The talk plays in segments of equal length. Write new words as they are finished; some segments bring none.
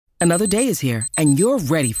Another day is here, and you're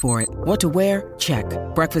ready for it. What to wear? Check.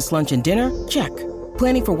 Breakfast, lunch, and dinner? Check.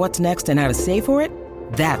 Planning for what's next and how to save for it?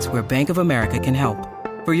 That's where Bank of America can help.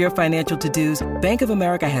 For your financial to-dos, Bank of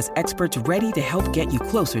America has experts ready to help get you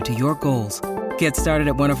closer to your goals. Get started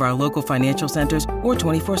at one of our local financial centers or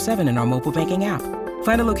 24/7 in our mobile banking app.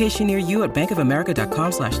 Find a location near you at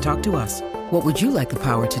bankofamerica.com/talktous. What would you like the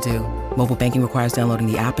power to do? Mobile banking requires downloading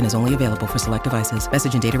the app and is only available for select devices.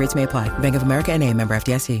 Message and data rates may apply. Bank of America N.A., member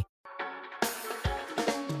FDIC.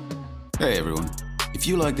 Hey everyone. If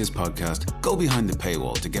you like this podcast, go behind the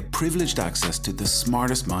paywall to get privileged access to the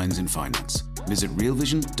smartest minds in finance. Visit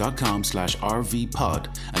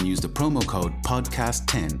realvision.com/rvpod and use the promo code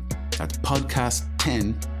podcast10. That's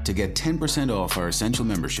podcast10 to get 10% off our essential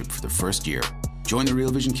membership for the first year. Join the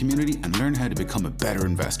Real Vision community and learn how to become a better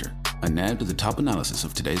investor. And now to the top analysis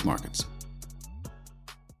of today's markets.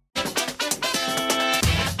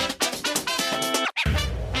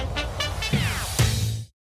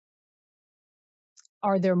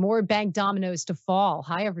 Are there more bank dominoes to fall?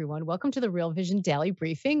 Hi, everyone. Welcome to the Real Vision Daily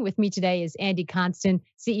Briefing. With me today is Andy Constant,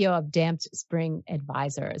 CEO of Damped Spring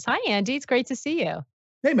Advisors. Hi, Andy. It's great to see you.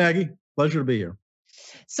 Hey, Maggie. Pleasure to be here.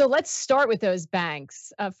 So let's start with those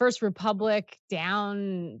banks. First Republic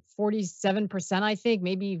down 47%, I think,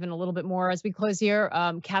 maybe even a little bit more as we close here.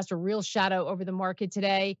 Cast a real shadow over the market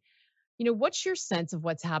today. You know, what's your sense of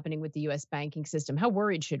what's happening with the U.S. banking system? How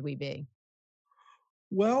worried should we be?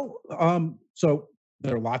 Well, so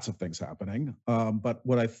there are lots of things happening, but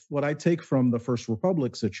what I take from the First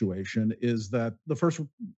Republic situation is that the First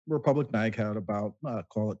Republic Bank had about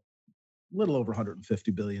call it a little over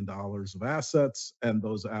 $150 billion of assets, and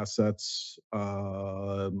those assets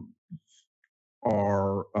are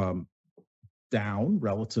down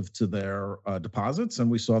relative to their deposits, and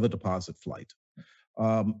we saw the deposit flight.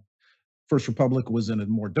 First Republic was in a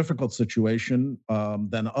more difficult situation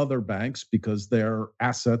than other banks because their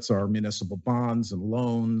assets are municipal bonds and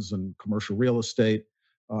loans and commercial real estate,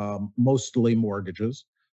 mostly mortgages,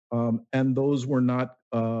 and those were not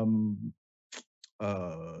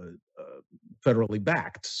federally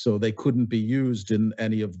backed, so they couldn't be used in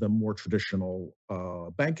any of the more traditional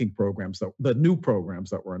banking programs, the new programs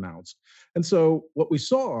that were announced. And so what we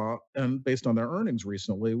saw, and based on their earnings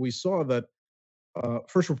recently, we saw that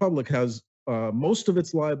First Republic has most of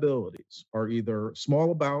its liabilities are either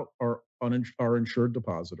small about or are insured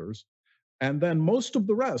depositors, and then most of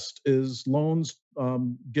the rest is loans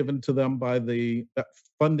given to them by the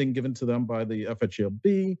funding given to them by the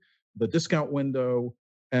FHLB, the discount window,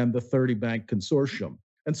 and the 30 bank consortium.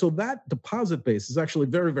 And so that deposit base is actually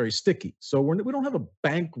very, very sticky. So we don't have a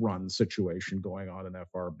bank run situation going on in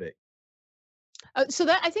FRB. So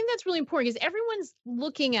that I think that's really important because everyone's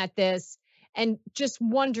looking at this and just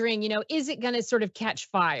wondering, you know, is it going to sort of catch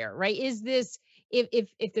fire, right? Is this,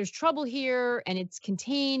 if there's trouble here and it's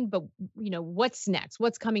contained, but, you know, what's next?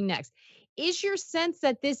 What's coming next? Is your sense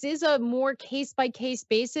that this is a more case-by-case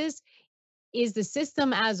basis? Is the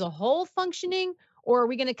system as a whole functioning, or are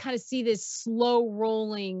we going to kind of see this slow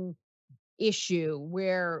rolling issue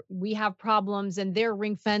where we have problems and they're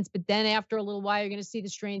ring fenced, but then after a little while, you're going to see the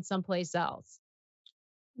strain someplace else?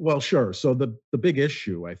 Well, sure. So the big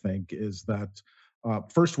issue, I think, is that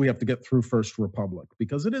first we have to get through First Republic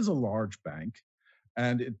because it is a large bank,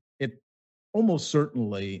 and it almost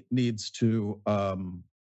certainly needs to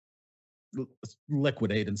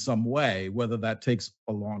liquidate in some way, whether that takes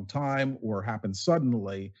a long time or happens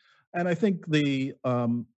suddenly. And I think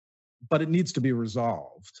but it needs to be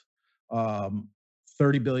resolved. $30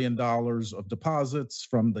 billion of deposits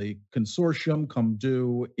from the consortium come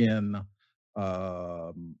due in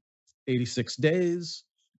 86 days.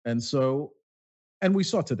 And we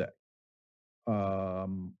saw today,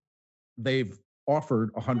 they've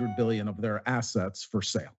offered 100 billion of their assets for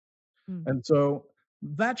sale. And so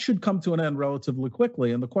that should come to an end relatively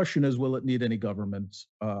quickly. And the question is, will it need any government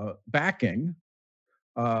backing?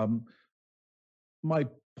 My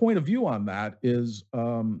point of view on that is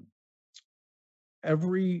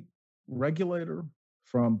every regulator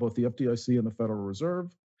from both the FDIC and the Federal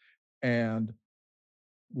Reserve, and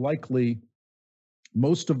likely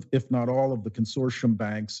most of, if not all of the consortium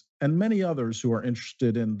banks and many others who are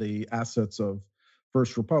interested in the assets of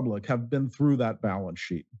First Republic have been through that balance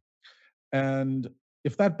sheet. And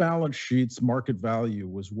if that balance sheet's market value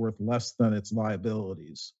was worth less than its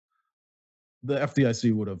liabilities, the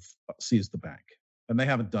FDIC would have seized the bank, and they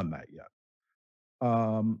haven't done that yet.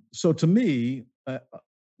 So to me,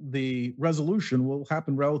 the resolution will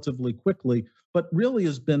happen relatively quickly, but really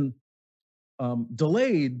has been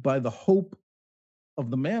delayed by the hope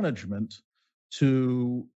of the management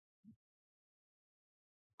to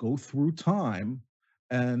go through time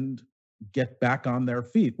and get back on their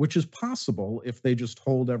feet, which is possible if they just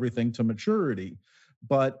hold everything to maturity.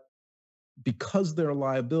 But because their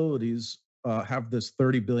liabilities have this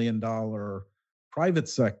 $30 billion private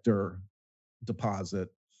sector deposit,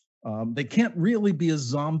 they can't really be a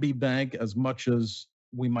zombie bank as much as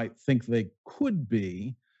we might think they could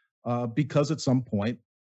be, because at some point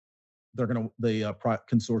the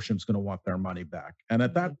consortium is going to want their money back, and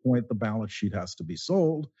at that point the balance sheet has to be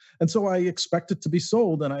sold. And so I expect it to be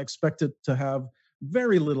sold, and I expect it to have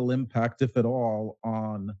very little impact, if at all,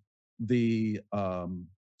 on the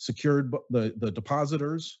the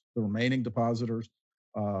depositors, the remaining depositors,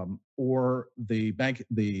 or the bank,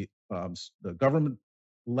 the government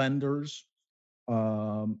lenders,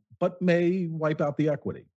 but may wipe out the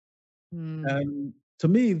equity. Mm. And to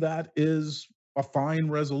me, that is a fine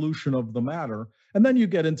resolution of the matter. And then you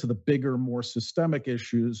get into the bigger, more systemic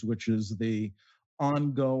issues, which is the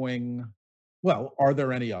ongoing, well, are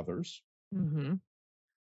there any others? Hmm.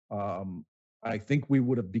 Um, I think we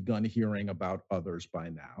would have begun hearing about others by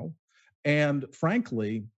now. And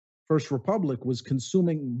frankly, First Republic was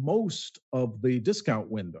consuming most of the discount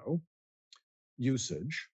window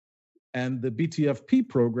usage, and the BTFP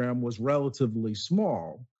program was relatively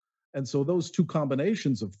small. And so those two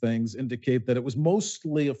combinations of things indicate that it was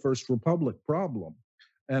mostly a First Republic problem.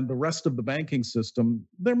 And the rest of the banking system,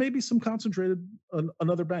 there may be some concentrated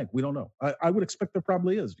another bank. We don't know. I would expect there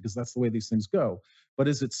probably is, because that's the way these things go. But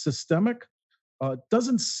is it systemic?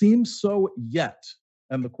 Doesn't seem so yet.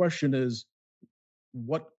 And the question is,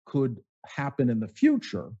 what could happen in the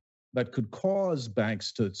future that could cause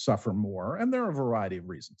banks to suffer more? And there are a variety of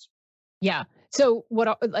reasons. Yeah. So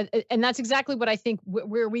and that's exactly what I think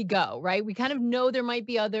where we go, right? We kind of know there might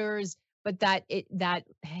be others, but that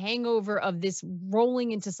hangover of this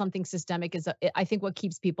rolling into something systemic is, I think, what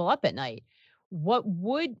keeps people up at night. What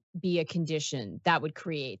would be a condition that would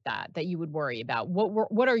create that you would worry about?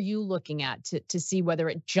 What are you looking at to see whether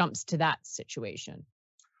it jumps to that situation?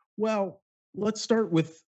 Well, let's start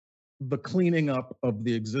with the cleaning up of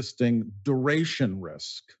the existing duration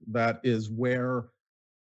risk. That is where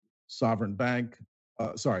Sovereign Bank,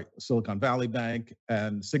 Silicon Valley Bank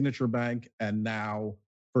and Signature Bank, and now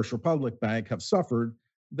First Republic Bank have suffered.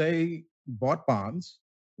 They bought bonds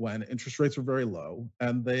when interest rates were very low,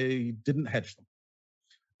 and they didn't hedge them.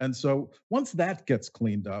 And so once that gets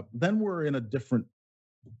cleaned up, then we're in a different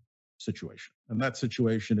situation. And that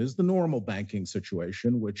situation is the normal banking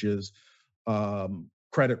situation, which is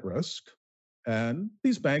credit risk. And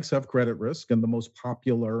these banks have credit risk, and the most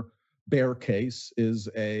popular bear case is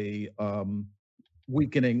a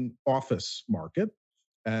weakening office market,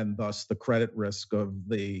 and thus the credit risk of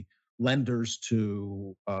the lenders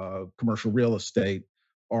to commercial real estate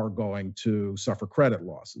are going to suffer credit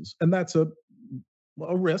losses. And that's a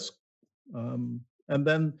risk. And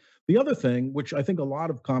then the other thing, which I think a lot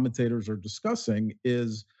of commentators are discussing,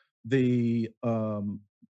 is the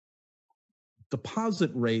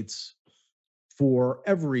deposit rates for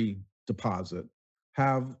every deposit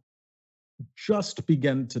have just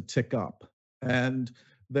begun to tick up. And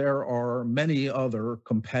there are many other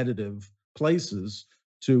competitive places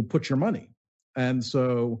to put your money. And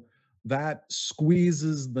so that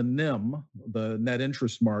squeezes the NIM, the net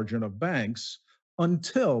interest margin of banks,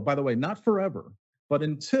 until, by the way, not forever, but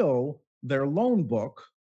until their loan book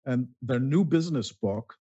and their new business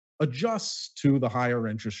book adjusts to the higher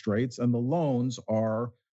interest rates, and the loans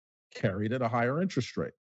are carried at a higher interest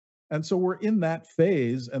rate. And so we're in that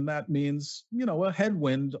phase, and that means, a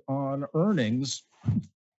headwind on earnings,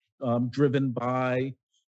 driven by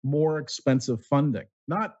more expensive funding,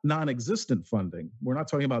 not non-existent funding. We're not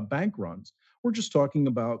talking about bank runs. We're just talking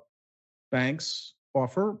about banks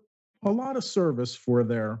offer a lot of service for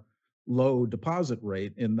their low deposit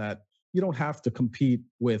rate, in that you don't have to compete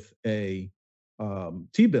with a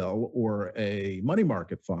T-bill or a money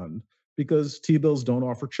market fund, because T-bills don't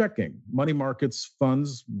offer checking. Money markets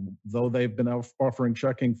funds, though they've been offering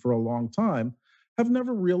checking for a long time, have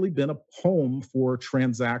never really been a home for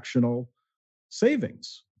transactional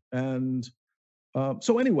savings. And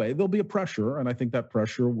so anyway, there'll be a pressure, and I think that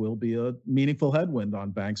pressure will be a meaningful headwind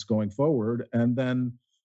on banks going forward. And then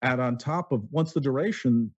add on top of, once the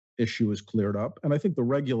duration issue is cleared up, and I think the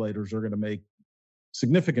regulators are going to make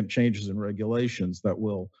significant changes in regulations that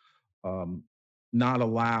will not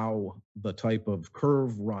allow the type of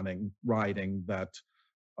curve riding that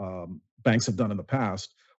banks have done in the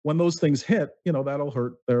past. When those things hit, that'll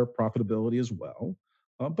hurt their profitability as well.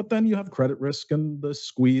 But then you have credit risk and the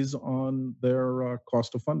squeeze on their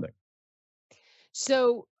cost of funding.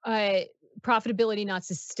 So profitability not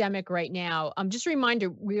systemic right now. Just a reminder,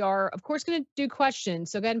 we are, of course, going to do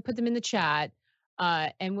questions. So go ahead and put them in the chat.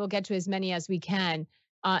 and we'll get to as many as we can.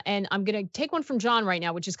 And I'm going to take one from John right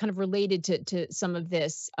now, which is kind of related to some of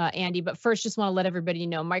this, Andy. But first, just want to let everybody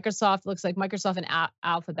know, Microsoft, looks like Microsoft and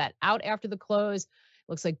Alphabet out after the close.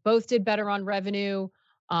 Looks like both did better on revenue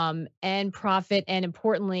and profit. And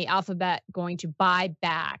importantly, Alphabet going to buy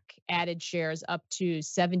back added shares up to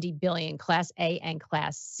 70 billion, Class A and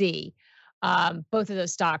Class C. Both of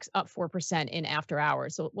those stocks up 4% in after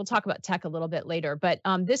hours. So we'll talk about tech a little bit later. But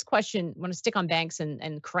this question, I want to stick on banks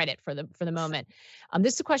and credit for the moment.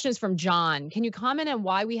 This question is from John. Can you comment on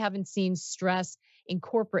why we haven't seen stress in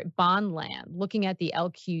corporate bond land? Looking at the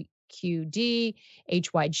LQD,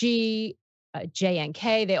 HYG,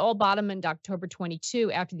 JNK, they all bottomed in October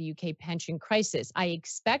 22 after the UK pension crisis. I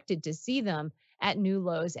expected to see them at new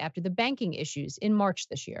lows after the banking issues in March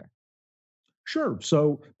this year. Sure.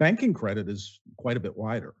 So banking credit is quite a bit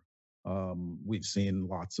wider. We've seen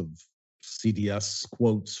lots of CDS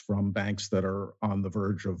quotes from banks that are on the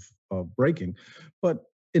verge of breaking. But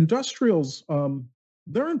industrials,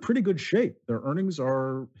 they're in pretty good shape. Their earnings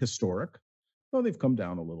are historic, though they've come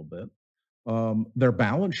down a little bit. Their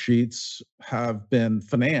balance sheets have been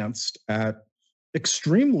financed at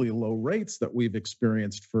extremely low rates that we've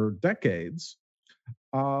experienced for decades.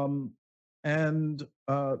 For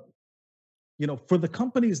the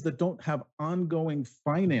companies that don't have ongoing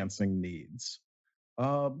financing needs,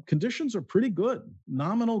 conditions are pretty good.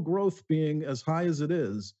 Nominal growth being as high as it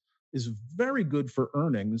is very good for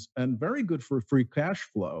earnings and very good for free cash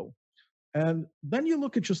flow. And then you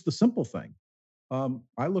look at just the simple thing.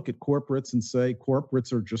 I look at corporates and say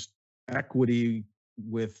corporates are just equity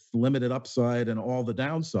with limited upside and all the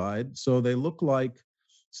downside. So they look like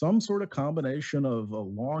some sort of combination of a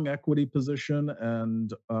long equity position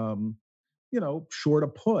and short a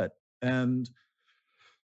put,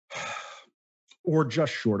 or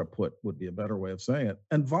just short a put would be a better way of saying it.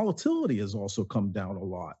 And volatility has also come down a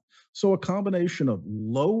lot. So a combination of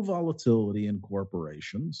low volatility in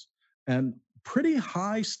corporations and pretty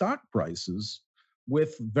high stock prices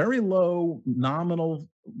with very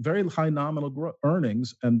high nominal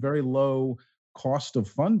earnings and very low cost of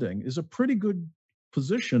funding is a pretty good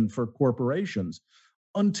position for corporations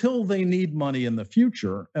until they need money in the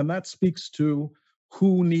future. And that speaks to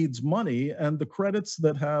who needs money, and the credits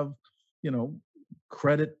that have,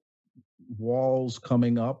 credit walls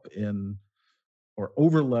coming up or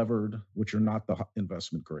over-levered, which are not the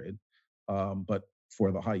investment grade, but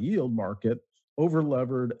for the high yield market,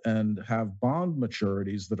 over-levered and have bond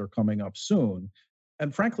maturities that are coming up soon.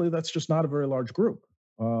 And frankly, that's just not a very large group.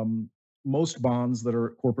 Most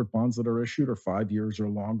corporate bonds that are issued are 5 years or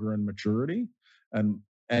longer in maturity. And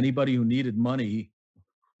anybody who needed money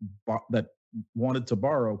that wanted to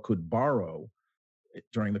borrow could borrow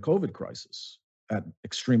during the COVID crisis at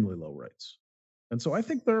extremely low rates. And so I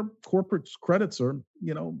think their corporate credits are,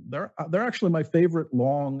 they're actually my favorite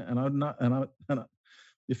long. And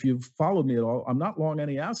if you've followed me at all, I'm not long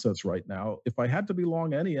any assets right now. If I had to be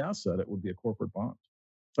long any asset, it would be a corporate bond,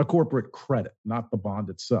 a corporate credit, not the bond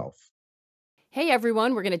itself. Hey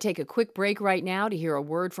everyone, we're going to take a quick break right now to hear a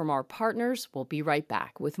word from our partners. We'll be right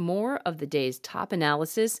back with more of the day's top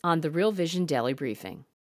analysis on the Real Vision Daily Briefing.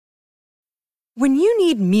 When you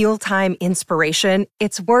need mealtime inspiration,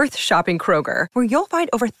 it's worth shopping Kroger, where you'll find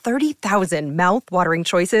over 30,000 mouth-watering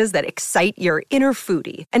choices that excite your inner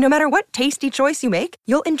foodie. And no matter what tasty choice you make,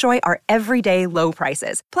 you'll enjoy our everyday low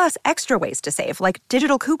prices, plus extra ways to save, like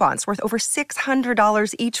digital coupons worth over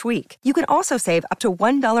 $600 each week. You can also save up to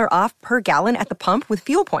 $1 off per gallon at the pump with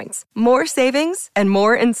fuel points. More savings and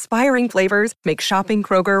more inspiring flavors make shopping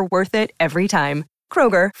Kroger worth it every time.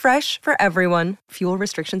 Kroger, fresh for everyone. Fuel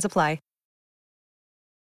restrictions apply.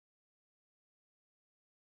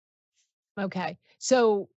 Okay.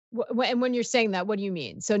 So when you're saying that, what do you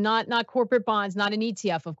mean? So not corporate bonds, not an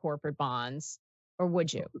ETF of corporate bonds, or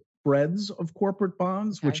would you? Spreads of corporate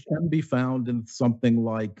bonds, Okay. which can be found in something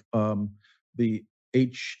like the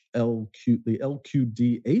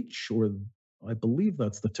LQDH, or I believe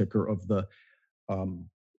that's the ticker of the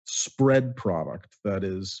spread product. That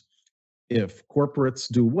is, if corporates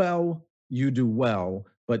do well, you do well,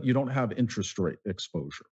 but you don't have interest rate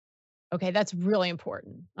exposure. Okay, that's really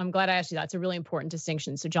important. I'm glad I asked you that. It's a really important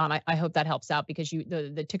distinction. So, John, I hope that helps out, because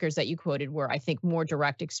the tickers that you quoted were, I think, more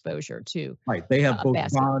direct exposure to. Right. They have both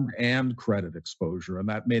basket. bond and credit exposure, and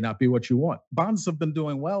that may not be what you want. Bonds have been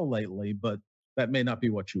doing well lately, but that may not be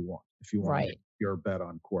what you want if you want to Right. make your bet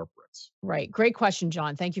on corporates. Right. Great question,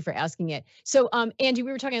 John. Thank you for asking it. So, Andy,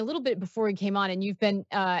 we were talking a little bit before we came on, and you've been,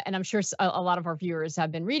 and I'm sure a lot of our viewers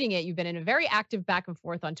have been reading it. You've been in a very active back and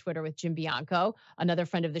forth on Twitter with Jim Bianco, another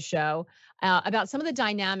friend of the show, about some of the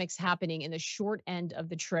dynamics happening in the short end of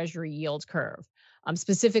the Treasury yield curve.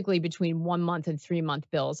 specifically between 1 month and 3 month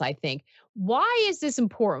bills, I think. Why is this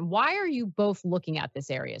important? Why are you both looking at this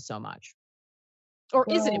area so much? Or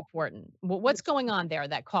is it Well, important? What's going on there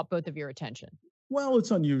that caught both of your attention? well,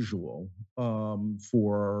 it's unusual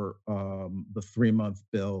for the 3 month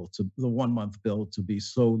bill to the 1 month bill to be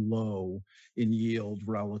so low in yield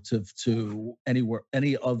relative to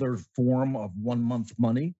any other form of 1 month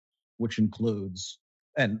money, which includes,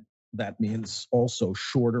 and that means also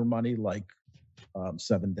shorter money like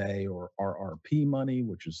 7-day or RRP money,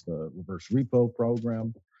 which is the reverse repo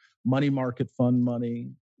program, money market fund money,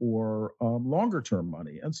 or longer term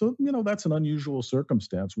money. And so, that's an unusual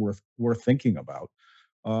circumstance worth thinking about.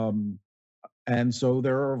 Um, and so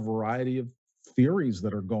there are a variety of theories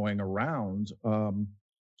that are going around,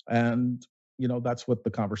 and that's what the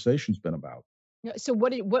conversation's been about. Yeah, so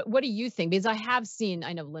what do you think? Because I have seen,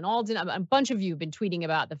 I know Lynn Alden, a bunch of you have been tweeting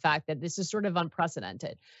about the fact that this is sort of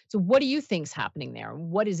unprecedented. So what do you think's happening there?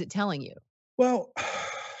 What is it telling you? Well,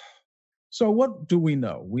 so what do we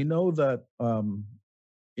know? We know that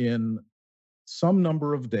in some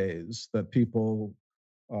number of days that people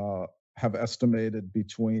uh, have estimated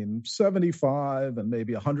between 75 and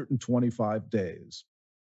maybe 125 days,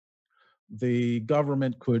 the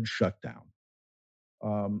government could shut down.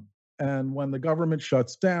 Um, and when the government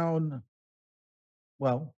shuts down,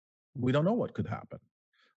 well, we don't know what could happen.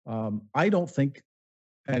 I don't think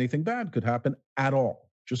anything bad could happen at all.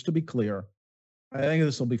 Just to be clear, I think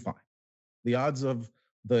this will be fine. The odds of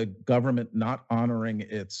the government not honoring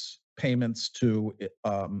its payments to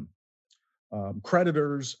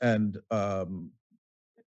creditors and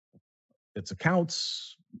its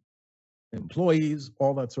accounts, employees,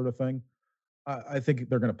 all that sort of thing, I think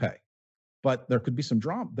they're going to pay. But there could be some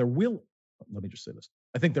drama. Let me just say this.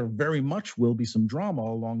 I think there very much will be some drama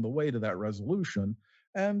along the way to that resolution.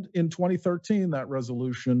 And in 2013, that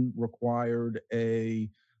resolution required a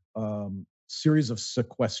series of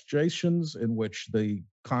sequestrations in which the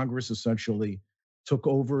Congress essentially took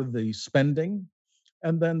over the spending,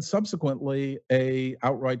 and then subsequently a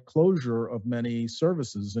outright closure of many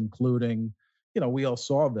services, including, we all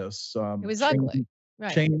saw this, It was ugly.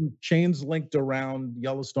 Right. chains linked around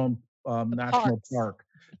Yellowstone National Parks. Park,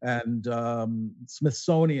 and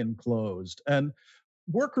Smithsonian closed, and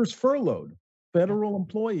workers furloughed, federal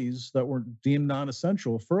employees that were deemed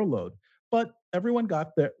non-essential furloughed. But every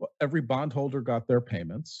bondholder got their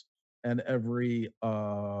payments, and every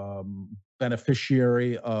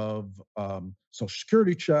beneficiary of Social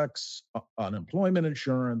Security checks, unemployment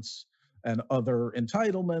insurance, and other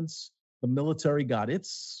entitlements. The military got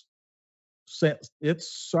its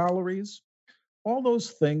salaries. All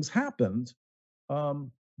those things happened,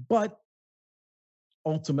 but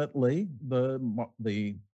ultimately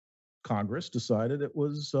the Congress decided it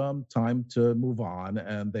was time to move on,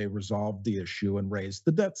 and they resolved the issue and raised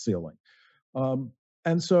the debt ceiling.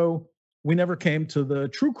 And so we never came to the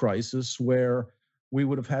true crisis where we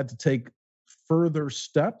would have had to take further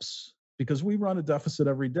steps, because we run a deficit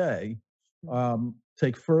every day,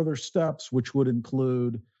 take further steps, which would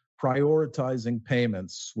include prioritizing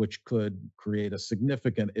payments, which could create a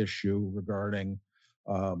significant issue regarding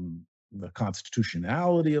the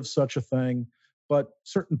constitutionality of such a thing. But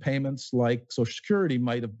certain payments like Social Security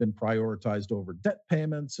might have been prioritized over debt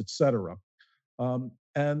payments, et cetera.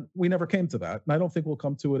 And we never came to that. And I don't think we'll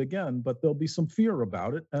come to it again, but there'll be some fear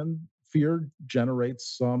about it, and fear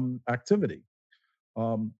generates some activity.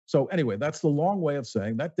 So anyway, that's the long way of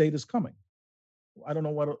saying that date is coming. I don't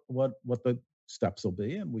know what the steps will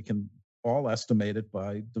be, and we can all estimate it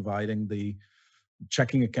by dividing the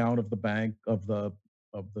checking account of the bank of the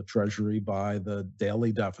Treasury by the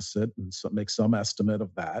daily deficit, and make some estimate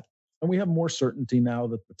of that. And we have more certainty now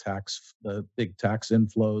that the big tax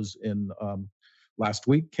inflows in last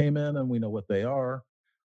week came in, and we know what they are.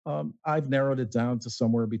 I've narrowed it down to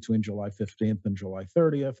somewhere between July 15th and July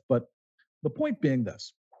 30th. But the point being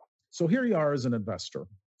this: so here you are as an investor,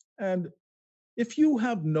 and if you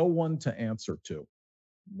have no one to answer to,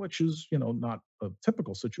 which is not a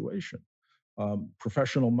typical situation.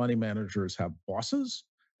 Professional money managers have bosses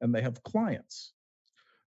and they have clients.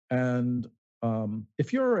 And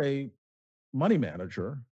if you're a money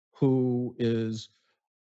manager who is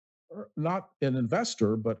not an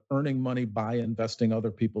investor, but earning money by investing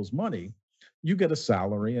other people's money, you get a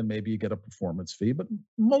salary and maybe you get a performance fee, but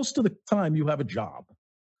most of the time you have a job.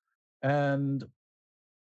 And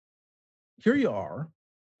here you are,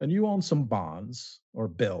 and you own some bonds or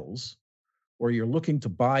bills, or you're looking to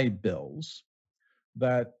buy bills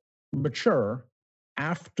that mature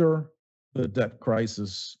after the debt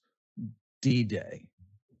crisis D-Day.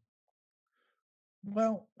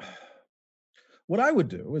 Well, what I would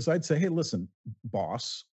do is I'd say, hey, listen,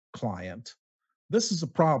 boss, client, this is a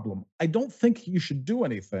problem. I don't think you should do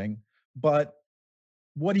anything, but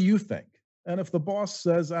what do you think? And if the boss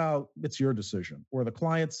says, oh, it's your decision, or the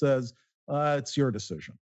client says, it's your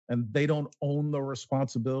decision, and they don't own the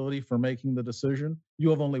responsibility for making the decision, you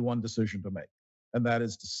have only one decision to make. And that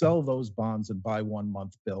is to sell those bonds and buy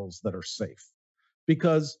 1-month bills that are safe,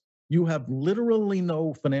 because you have literally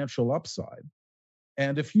no financial upside.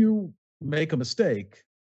 And if you make a mistake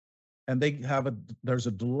and there's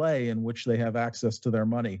a delay in which they have access to their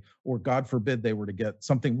money, or God forbid they were to get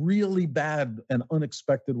something really bad and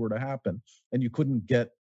unexpected were to happen, and you couldn't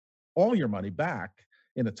get all your money back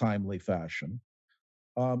in a timely fashion,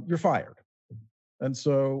 you're fired. And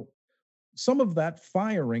so some of that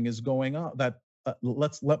firing is going on. That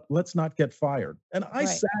let's not get fired. And I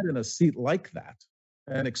sat in a seat like that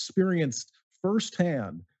and experienced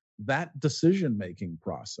firsthand that decision-making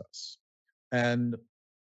process. And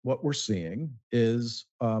what we're seeing is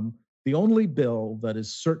the only bill that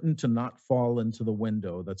is certain to not fall into the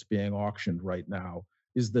window that's being auctioned right now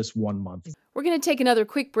is this 1 month. We're going to take another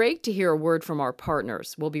quick break to hear a word from our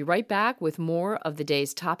partners. We'll be right back with more of the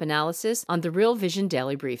day's top analysis on the Real Vision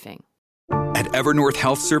Daily Briefing. At Evernorth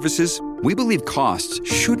Health Services, we believe costs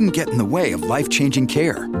shouldn't get in the way of life-changing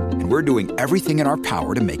care, and we're doing everything in our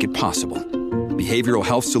power to make it possible. Behavioral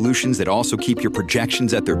health solutions that also keep your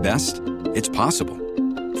projections at their best? It's possible.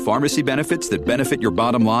 Pharmacy benefits that benefit your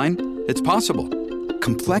bottom line? It's possible.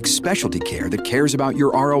 Complex specialty care that cares about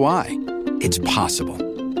your ROI? It's possible.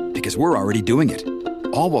 Because we're already doing it.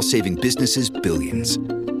 All while saving businesses billions.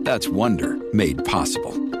 That's Wonder made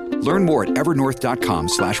possible. Learn more at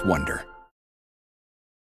evernorth.com/wonder.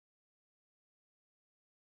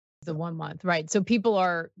 The 1 month, right? So people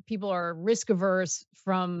are risk averse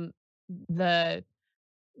from the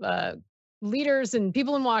leaders and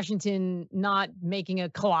people in Washington not making a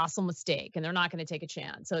colossal mistake, and they're not going to take a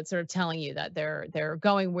chance. So it's sort of telling you that they're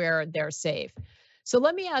going where they're safe. So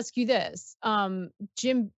let me ask you this,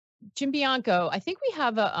 Jim Bianco. I think we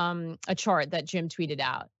have a chart that Jim tweeted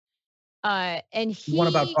out, and one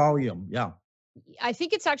about volume, yeah. I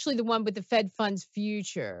think it's actually the one with the Fed funds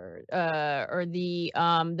future, or the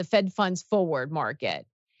Fed funds forward market.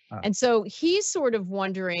 And so he's sort of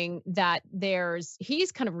wondering that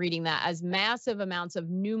he's kind of reading that as massive amounts of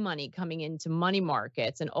new money coming into money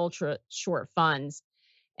markets and ultra short funds.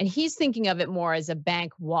 And he's thinking of it more as a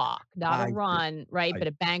bank walk, not a run, right? But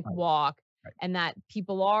a bank walk. Right. And that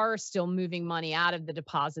people are still moving money out of the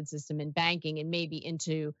deposit system in banking and maybe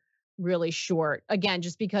into really short, again,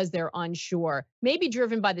 just because they're unsure, maybe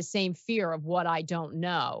driven by the same fear of what I don't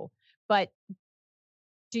know. But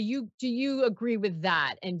do you agree with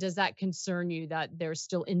that? And does that concern you that there's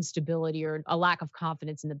still instability or a lack of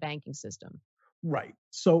confidence in the banking system? Right.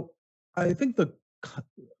 So I think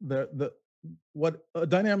what a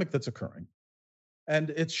dynamic that's occurring, and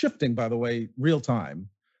it's shifting, by the way, real time,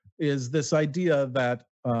 is this idea that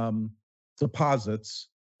deposits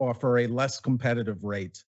offer a less competitive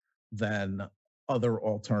rate than other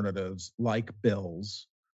alternatives like bills.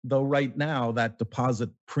 Though right now that deposit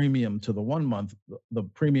premium to the 1 month, the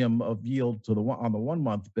premium of yield to on the 1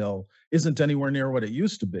 month bill isn't anywhere near what it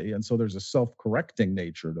used to be. And so there's a self-correcting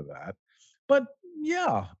nature to that. But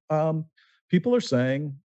yeah, people are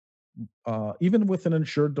saying, even with an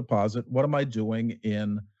insured deposit, what am I doing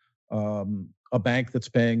in a bank that's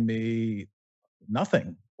paying me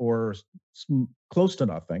nothing or close to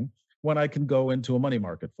nothing when I can go into a money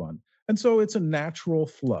market fund? And so it's a natural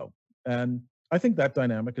flow. And I think that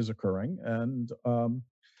dynamic is occurring. And,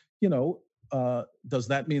 does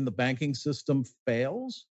that mean the banking system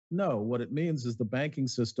fails? No, what it means is the banking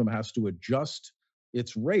system has to adjust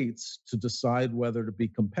its rates to decide whether to be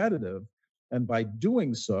competitive. And by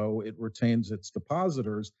doing so, it retains its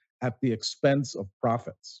depositors at the expense of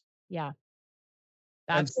profits. Yeah.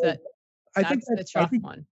 That's the tough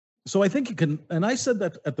one. So I think you can, and I said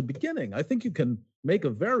that at the beginning, I think you can make a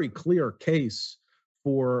very clear case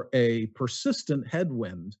for a persistent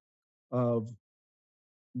headwind of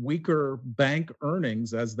weaker bank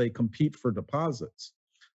earnings as they compete for deposits.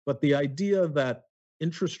 But the idea that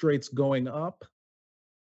interest rates going up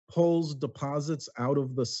pulls deposits out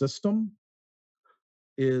of the system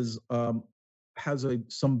has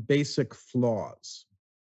some basic flaws.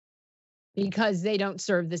 Because they don't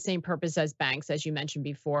serve the same purpose as banks, as you mentioned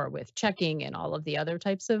before, with checking and all of the other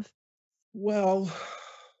types of? Well,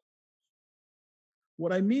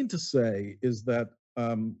 what I mean to say is that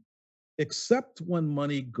except when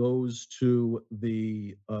money goes to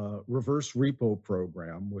the reverse repo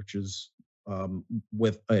program, which is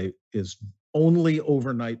is only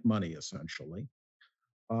overnight money, essentially,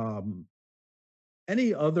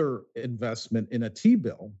 any other investment in a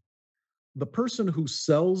T-bill, the person who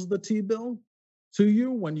sells the T-bill to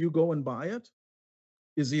you when you go and buy it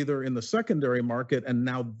is either in the secondary market and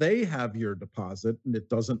now they have your deposit and it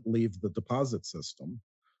doesn't leave the deposit system,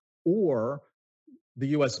 or the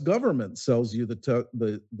US government sells you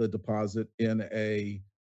the deposit in a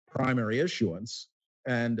primary issuance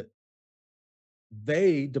and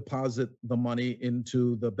they deposit the money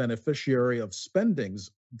into the beneficiary of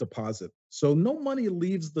spending's deposit. So no money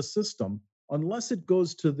leaves the system unless it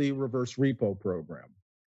goes to the reverse repo program.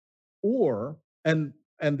 Or, and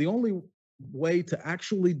the only way to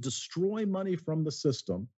actually destroy money from the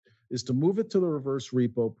system is to move it to the reverse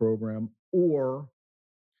repo program or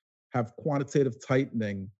have quantitative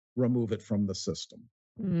tightening remove it from the system.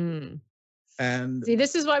 And see,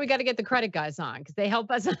 this is why we got to get the credit guys on, because they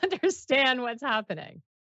help us understand what's happening.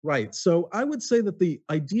 Right. So I would say that the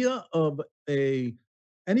idea of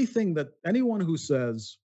anyone who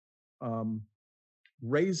says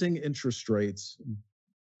raising interest rates,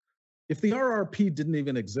 if the RRP didn't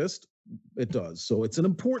even exist, it does. So it's an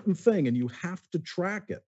important thing and you have to track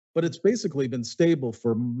it. But it's basically been stable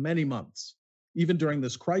for many months. Even during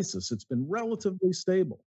this crisis, it's been relatively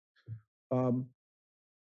stable.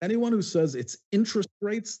 Anyone who says it's interest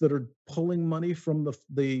rates that are pulling money from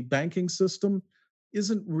the banking system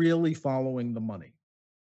isn't really following the money.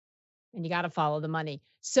 And you got to follow the money.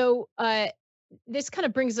 So this kind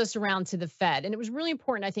of brings us around to the Fed. And it was really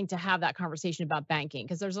important, I think, to have that conversation about banking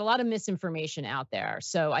because there's a lot of misinformation out there.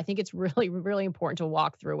 So I think it's really, really important to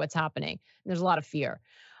walk through what's happening. And there's a lot of fear.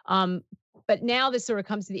 But now this sort of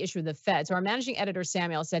comes to the issue of the Fed. So our managing editor,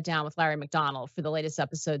 Samuel, sat down with Larry McDonald for the latest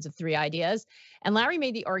episodes of 3 Ideas. And Larry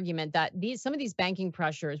made the argument that some of these banking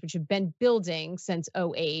pressures, which have been building since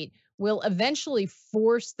 2008, will eventually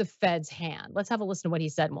force the Fed's hand. Let's have a listen to what he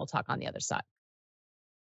said, and we'll talk on the other side.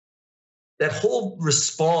 That whole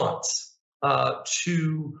response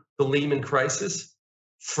to the Lehman crisis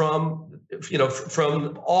from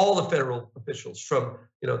all the federal officials, from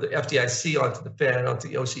the FDIC onto the Fed, onto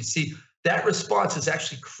the OCC, that response has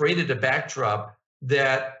actually created a backdrop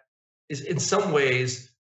that is in some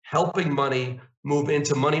ways helping money move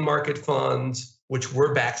into money market funds, which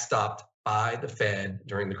were backstopped by the Fed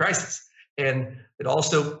during the crisis. And it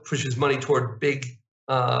also pushes money toward too big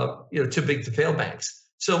to fail banks.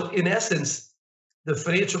 So in essence, the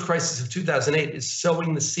financial crisis of 2008 is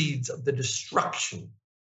sowing the seeds of the destruction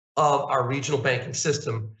of our regional banking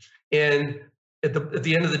system. And at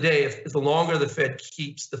the end of the day, if the longer the Fed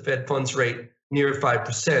keeps the Fed funds rate near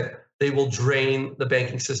 5%, they will drain the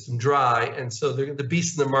banking system dry. And so the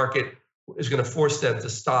beast in the market is going to force them to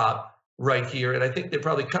stop right here. And I think they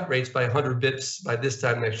probably cut rates by 100 bips by this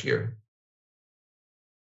time next year.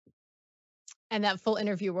 And that full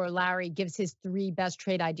interview where Larry gives his 3 best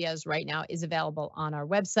trade ideas right now is available on our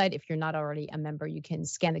website. If you're not already a member, you can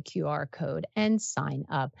scan the QR code and sign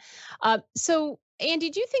up. So,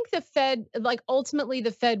 Andy, do you think the Fed, ultimately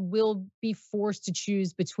the Fed will be forced to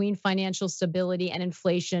choose between financial stability and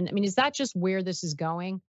inflation? I mean, is that just where this is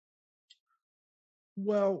going?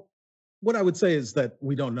 Well, what I would say is that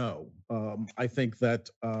we don't know. I think that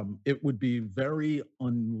it would be very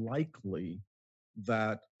unlikely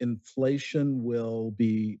that inflation will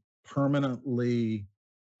be permanently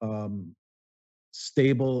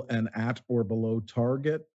stable and at or below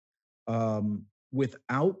target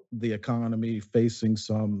without the economy facing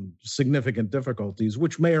some significant difficulties,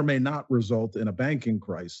 which may or may not result in a banking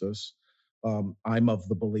crisis. I'm of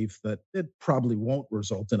the belief that it probably won't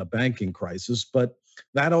result in a banking crisis, but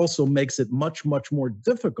that also makes it much, much more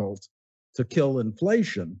difficult to kill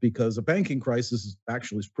inflation because a banking crisis is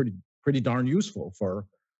actually pretty darn useful for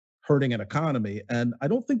hurting an economy. And I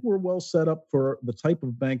don't think we're well set up for the type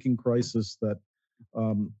of banking crisis that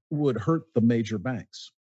would hurt the major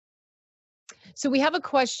banks. So we have a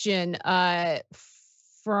question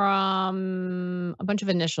from a bunch of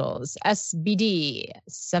initials, SBD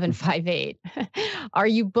 758. Are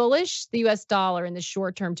you bullish the US dollar in the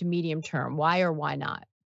short term to medium term? Why or why not?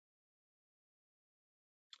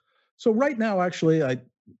 So right now, actually, I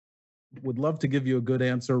would love to give you a good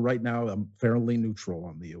answer. Right now, I'm fairly neutral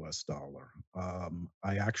on the US dollar.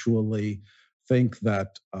 I actually think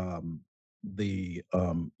that the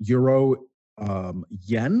euro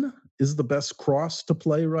yen is the best cross to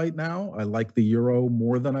play right now. I like the euro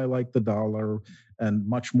more than I like the dollar and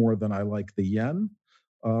much more than I like the yen.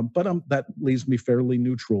 But that leaves me fairly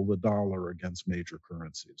neutral, the dollar against major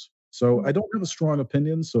currencies. So I don't have a strong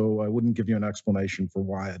opinion, so I wouldn't give you an explanation for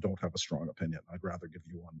why I don't have a strong opinion. I'd rather give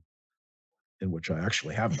you one in which I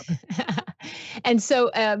actually have an opinion. And so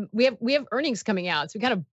we have earnings coming out. So we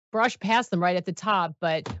kind of brush past them right at the top,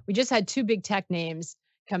 but we just had two big tech names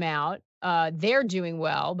come out. They're doing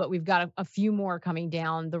well, but we've got a few more coming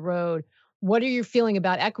down the road. What are you feeling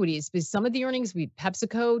about equities? Because some of the earnings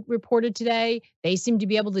PepsiCo reported today, they seem to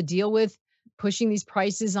be able to deal with pushing these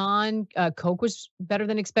prices on. Coke was better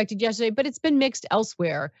than expected yesterday, but it's been mixed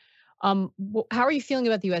elsewhere. How are you feeling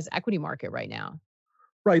about the U.S. equity market right now?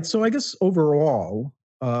 Right. So I guess overall,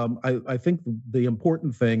 I think the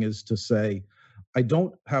important thing is to say, I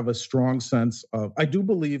don't have a strong sense of, I do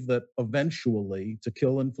believe that eventually to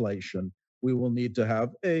kill inflation, we will need to have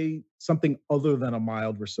something other than a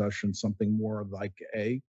mild recession, something more like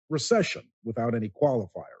a recession without any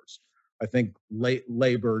qualifiers. I think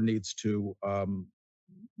labor needs to,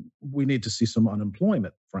 we need to see some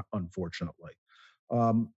unemployment, unfortunately.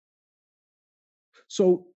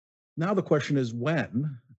 So now the question is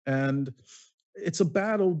when, and it's a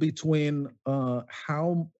battle between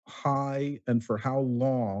how high and for how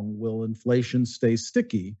long will inflation stay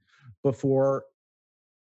sticky before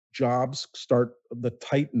jobs start, the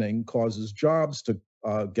tightening causes jobs to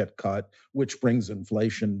get cut, which brings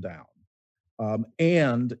inflation down.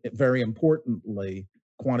 And very importantly,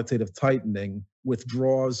 quantitative tightening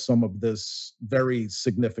withdraws some of this very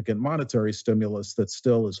significant monetary stimulus that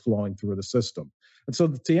still is flowing through the system. And so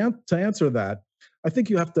to answer that, I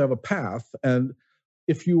think you have to have a path. And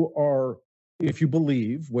if you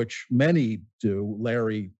believe, which many do,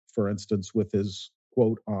 Larry, for instance, with his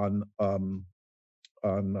quote on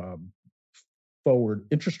forward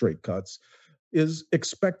interest rate cuts, is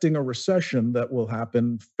expecting a recession that will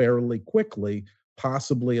happen fairly quickly,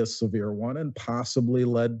 possibly a severe one, and possibly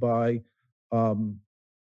led by a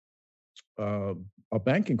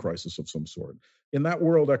banking crisis of some sort. In that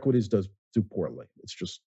world, equities do poorly. It's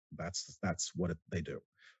just that's what they do.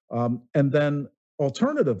 And then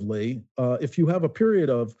alternatively, if you have a period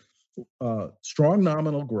of strong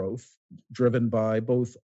nominal growth driven by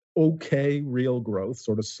both okay real growth,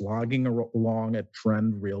 sort of slogging along at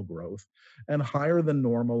trend real growth, and higher than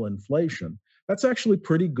normal inflation, that's actually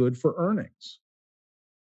pretty good for earnings.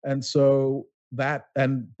 And so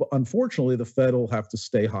and unfortunately, the Fed will have to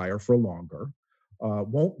stay higher for longer,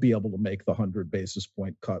 won't be able to make the 100 basis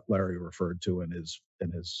point cut Larry referred to in his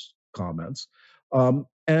comments.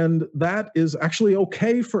 And that is actually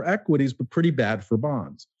okay for equities, but pretty bad for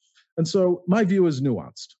bonds. And so my view is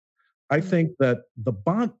nuanced. I think that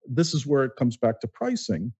this is where it comes back to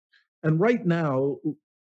pricing. And right now,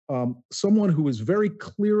 someone who is very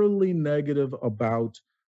clearly negative about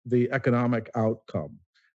the economic outcome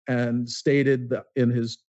and stated that in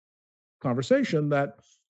his conversation that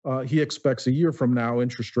he expects a year from now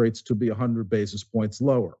interest rates to be 100 basis points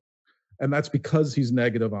lower. And that's because he's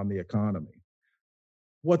negative on the economy.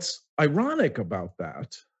 What's ironic about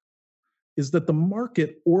that is that the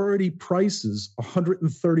market already prices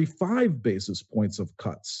 135 basis points of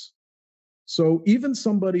cuts. So even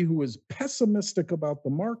somebody who is pessimistic about the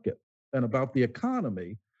market and about the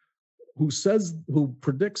economy, who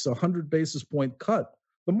predicts a 100 basis point cut,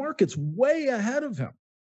 the market's way ahead of him.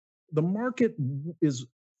 The market is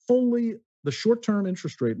the short-term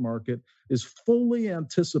interest rate market is fully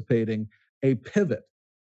anticipating a pivot.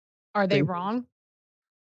 Are they wrong?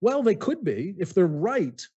 Well, they could be. If they're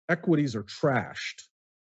right, equities are trashed,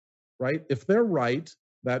 right? If they're right,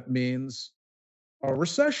 that means a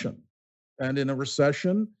recession. And in a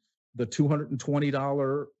recession, the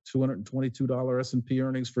 $222 S&P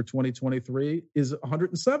earnings for 2023 is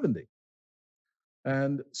 170.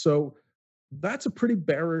 And so that's a pretty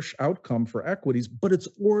bearish outcome for equities, but it's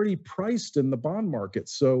already priced in the bond market.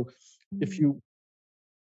 So if you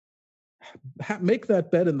make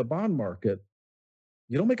that bet in the bond market,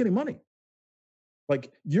 you don't make any money.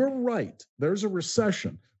 Like, you're right, there's a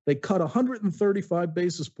recession. They cut 135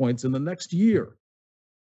 basis points in the next year.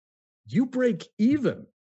 You break even.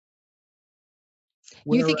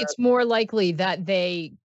 You think it's more likely that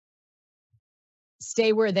they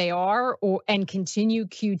stay where they are and continue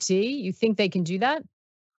QT? You think they can do that?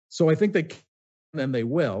 So I think they can and they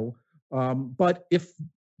will. But if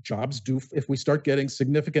we start getting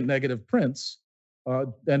significant negative prints,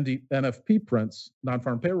 NFP prints,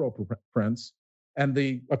 non-farm payroll prints, and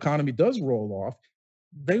the economy does roll off,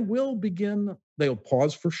 they'll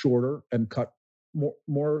pause for shorter and cut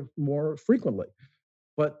more frequently.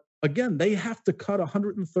 But again, they have to cut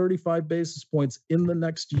 135 basis points in the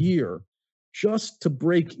next year just to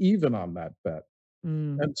break even on that bet.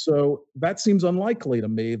 And so that seems unlikely to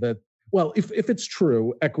me that, well, if it's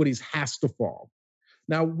true, equities has to fall.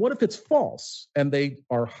 Now, what if it's false and they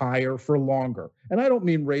are higher for longer? And I don't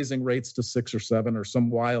mean raising rates to 6 or 7 or some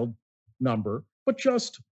wild number, but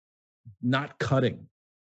just not cutting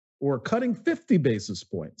or cutting 50 basis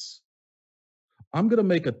points, I'm going to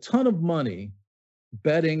make a ton of money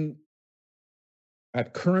betting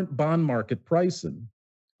at current bond market pricing.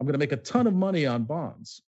 I'm going to make a ton of money on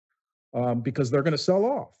bonds because they're going to sell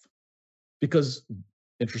off because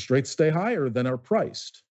interest rates stay higher than are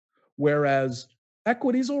priced. Whereas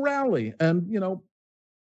equities will rally. And,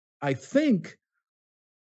 I think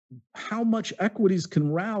how much equities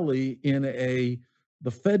can rally in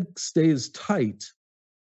the Fed stays tight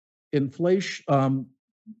inflation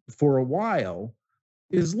for a while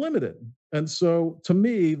is limited. And so to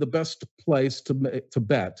me, the best place to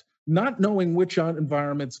bet, not knowing which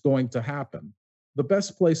environment's going to happen, the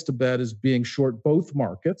best place to bet is being short both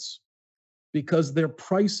markets because they're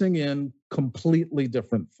pricing in completely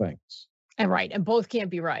different things. And right. And both can't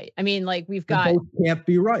be right. I mean, like we've got. And both can't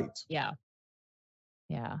be right. Yeah.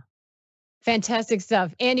 Yeah. Fantastic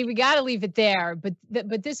stuff. Andy, we got to leave it there, but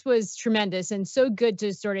this was tremendous and so good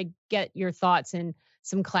to sort of get your thoughts and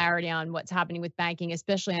some clarity on what's happening with banking,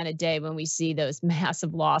 especially on a day when we see those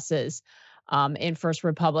massive losses in First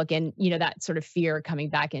Republic and, that sort of fear coming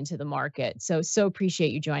back into the market. So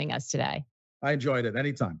appreciate you joining us today. I enjoyed it.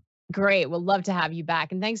 Anytime. Great. We'll love to have you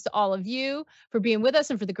back. And thanks to all of you for being with us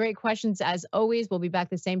and for the great questions. As always, we'll be back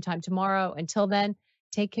the same time tomorrow. Until then,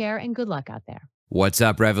 take care and good luck out there. What's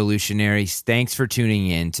up, revolutionaries? Thanks for tuning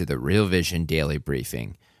in to the Real Vision Daily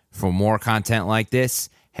Briefing. For more content like this,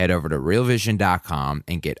 head over to realvision.com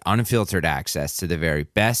and get unfiltered access to the very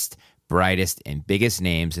best, brightest, and biggest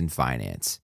names in finance.